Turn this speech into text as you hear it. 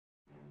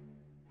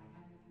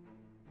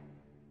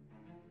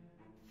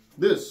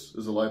This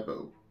is a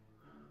LiPo,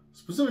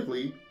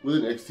 specifically with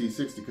an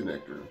XT60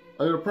 connector.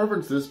 I'm going to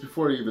preference this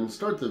before I even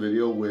start the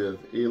video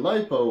with a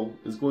LiPo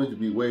is going to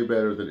be way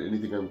better than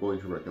anything I'm going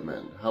to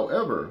recommend.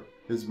 However,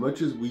 as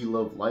much as we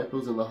love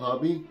LiPos in the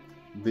hobby,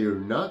 they are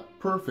not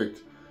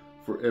perfect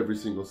for every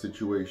single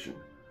situation.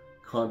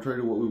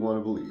 Contrary to what we want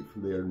to believe,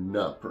 they are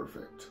not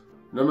perfect.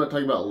 And I'm not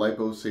talking about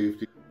LiPo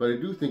safety, but I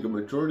do think a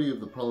majority of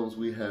the problems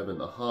we have in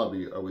the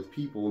hobby are with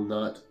people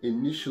not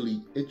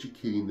initially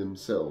educating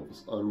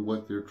themselves on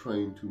what they're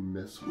trying to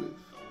mess with.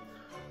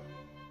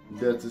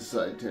 That's a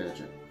side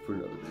tangent for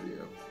another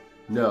video.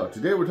 Now,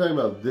 today we're talking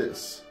about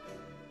this.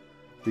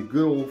 The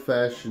good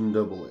old-fashioned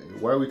AA.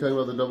 Why are we talking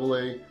about the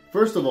AA?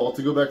 First of all,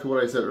 to go back to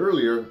what I said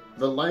earlier,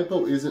 the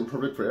LiPo isn't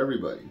perfect for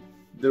everybody.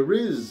 There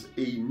is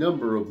a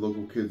number of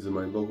local kids in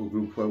my local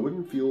group who I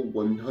wouldn't feel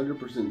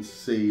 100%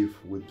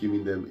 safe with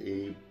giving them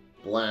a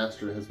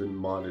blaster that has been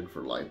modded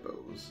for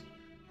LiPos.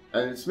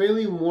 And it's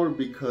mainly more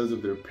because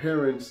of their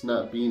parents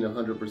not being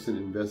 100%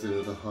 invested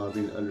in the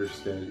hobby and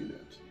understanding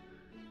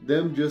it.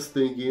 Them just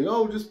thinking,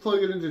 oh, just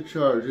plug it into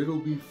charge, it'll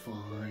be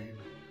fine.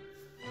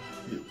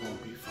 It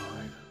won't be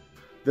fine.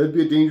 That'd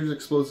be a dangerous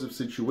explosive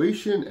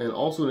situation, and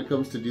also when it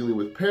comes to dealing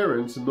with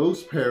parents,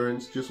 most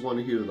parents just want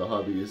to hear that the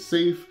hobby is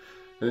safe,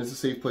 and it's a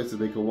safe place that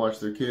they can watch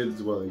their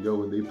kids while they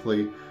go and they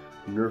play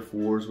Nerf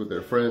wars with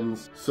their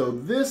friends. So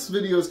this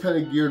video is kind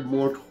of geared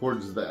more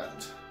towards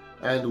that.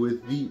 And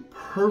with the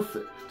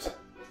perfect,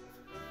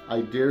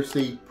 I dare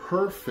say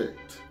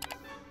perfect,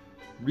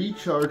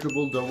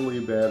 rechargeable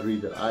AA battery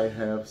that I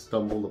have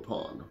stumbled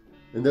upon.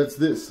 And that's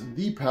this,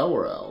 the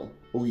PowerOwl.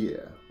 Oh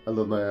yeah, I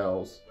love my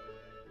owls.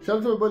 Shout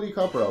out to my buddy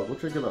CopperOwl, go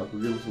check him out, go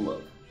give him some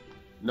love.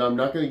 Now I'm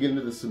not going to get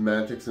into the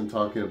semantics and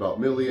talking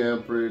about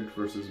milliamperage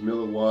versus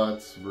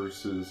milliwatts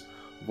versus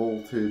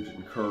voltage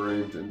and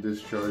current and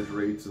discharge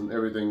rates and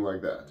everything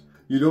like that.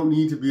 You don't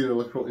need to be an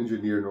electrical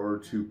engineer in order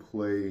to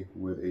play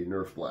with a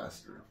Nerf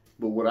blaster.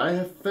 But what I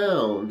have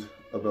found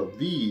about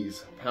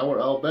these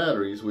PowerOwl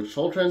batteries, which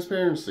all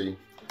transparency,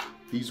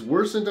 these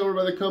were sent over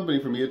by the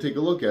company for me to take a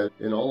look at.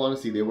 In all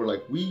honesty, they were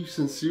like, we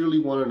sincerely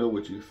want to know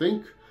what you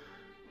think.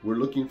 We're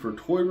looking for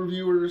toy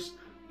reviewers,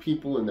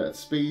 people in that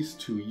space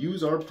to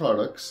use our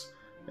products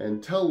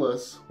and tell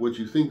us what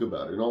you think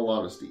about it, in all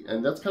honesty.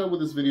 And that's kind of what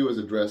this video is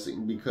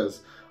addressing,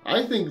 because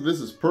I think this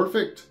is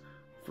perfect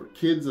for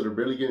kids that are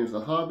barely getting into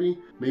the hobby.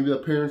 Maybe the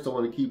parents don't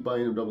want to keep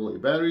buying them AA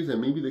batteries, and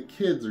maybe the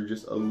kids are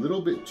just a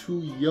little bit too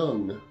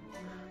young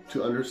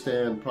to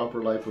understand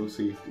proper LiPo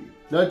safety.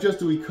 Not just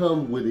do we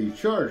come with a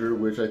charger,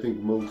 which I think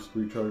most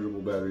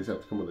rechargeable batteries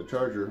have to come with a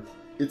charger,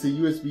 it's a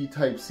USB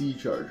Type-C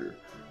charger,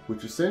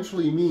 which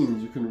essentially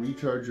means you can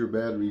recharge your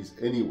batteries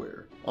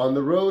anywhere. On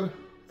the road,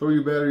 throw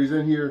your batteries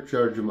in here,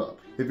 charge them up.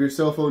 If your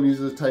cell phone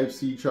uses a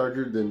Type-C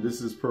charger, then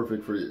this is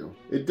perfect for you.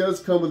 It does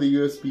come with a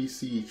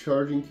USB-C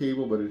charging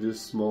cable, but it is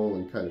small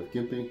and kind of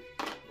gimpy.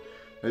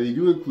 And they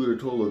do include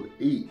a total of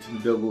 8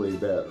 AA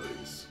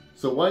batteries.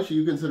 So why should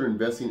you consider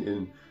investing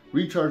in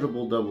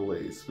rechargeable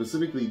AA's,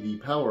 specifically the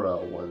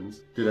PowerOwl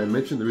ones? Did I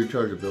mention the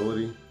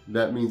rechargeability?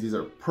 That means these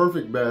are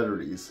perfect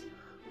batteries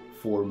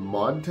for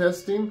mod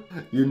testing.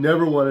 You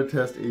never want to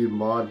test a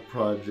mod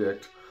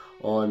project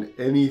on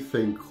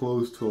anything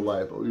close to a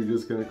LiPo. You're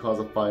just going to cause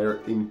a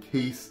fire in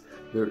case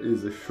there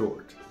is a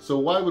short. So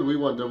why would we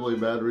want AA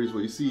batteries?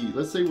 Well, you see,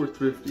 let's say we're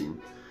thrifting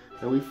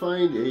and we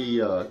find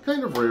a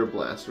kind of rare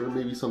blaster,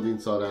 maybe something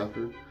sought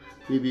after,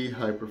 maybe a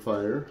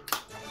Hyperfire,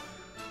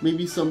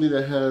 maybe something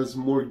that has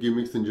more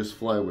gimmicks than just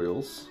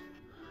flywheels.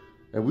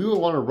 And we would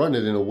want to run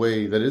it in a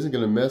way that isn't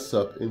going to mess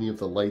up any of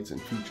the lights and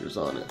features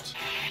on it.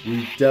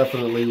 We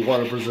definitely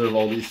want to preserve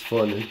all these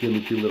fun and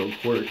gimmicky little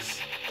quirks.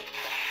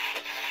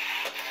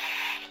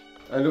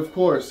 And of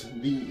course,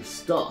 the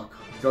stock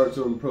Dart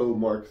Zone Pro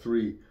Mark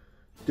III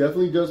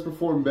definitely does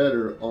perform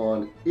better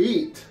on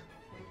 8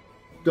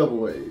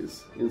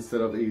 AA's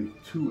instead of a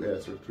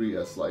 2S or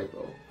 3S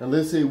LiPo. And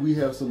let's say we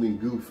have something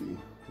goofy,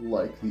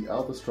 like the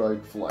Alpha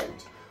Strike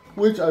Flight,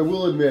 which I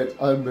will admit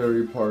I'm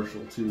very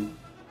partial to.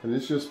 And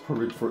it's just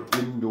perfect for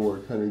indoor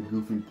kind of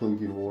goofy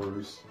plinking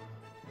wars,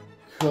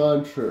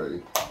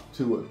 contrary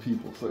to what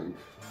people think.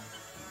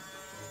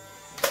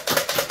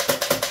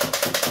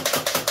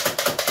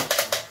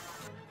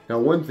 Now,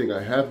 one thing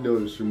I have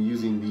noticed from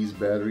using these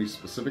batteries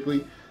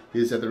specifically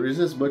is that there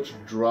isn't as much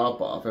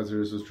drop-off as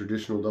there is with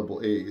traditional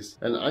AA's.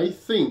 And I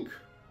think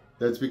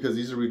that's because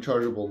these are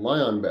rechargeable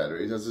Li-ion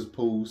batteries as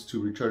opposed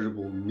to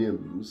rechargeable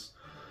NIMs.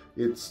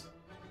 It's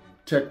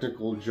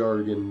technical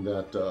jargon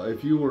that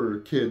if you were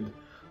a kid,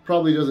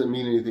 probably doesn't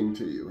mean anything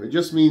to you. It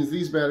just means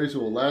these batteries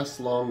will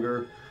last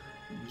longer,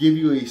 give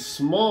you a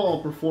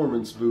small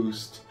performance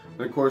boost,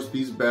 and of course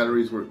these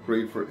batteries work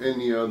great for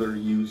any other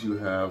use you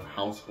have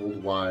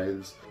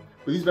household-wise.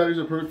 But these batteries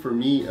are perfect for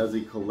me as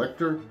a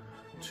collector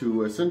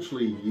to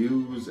essentially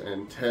use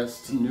and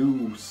test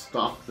new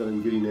stock that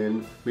I'm getting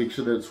in, make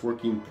sure that it's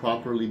working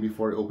properly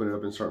before I open it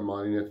up and start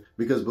modding it.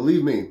 Because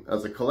believe me,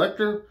 as a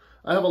collector,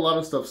 I have a lot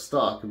of stuff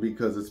stock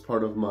because it's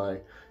part of my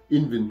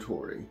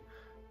inventory.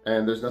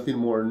 And there's nothing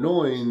more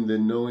annoying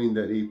than knowing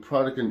that a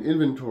product in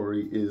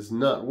inventory is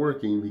not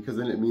working, because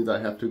then it means I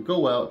have to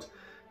go out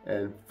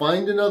and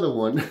find another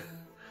one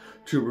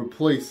to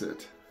replace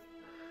it.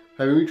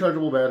 Having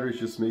rechargeable batteries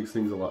just makes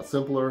things a lot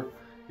simpler.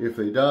 If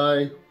they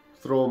die,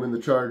 throw them in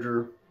the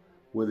charger.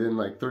 Within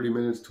like 30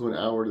 minutes to an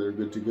hour, they're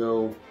good to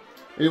go.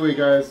 Anyway,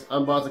 guys,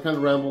 I'm Bots. I kind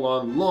of rambled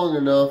on long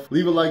enough.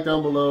 Leave a like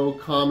down below.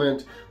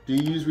 Comment. Do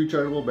you use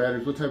rechargeable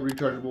batteries? What type of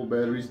rechargeable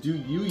batteries do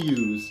you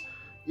use?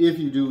 If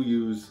you do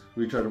use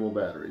rechargeable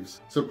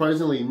batteries.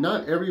 Surprisingly,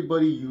 not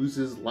everybody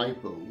uses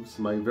LiPos.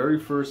 My very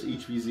first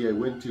HVZ I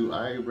went to,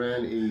 I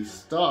ran a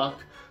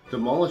stock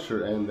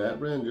Demolisher, and that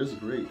ran just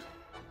great.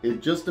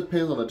 It just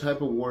depends on the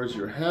type of wars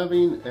you're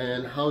having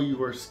and how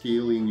you are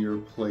scaling your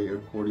play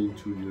according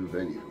to your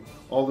venue.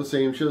 All the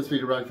same, share this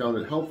video around. Found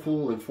it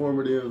helpful,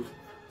 informative,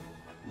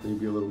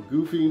 maybe a little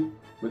goofy.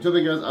 Until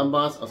then, guys, I'm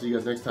Bots. I'll see you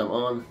guys next time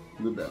on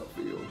the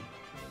battlefield.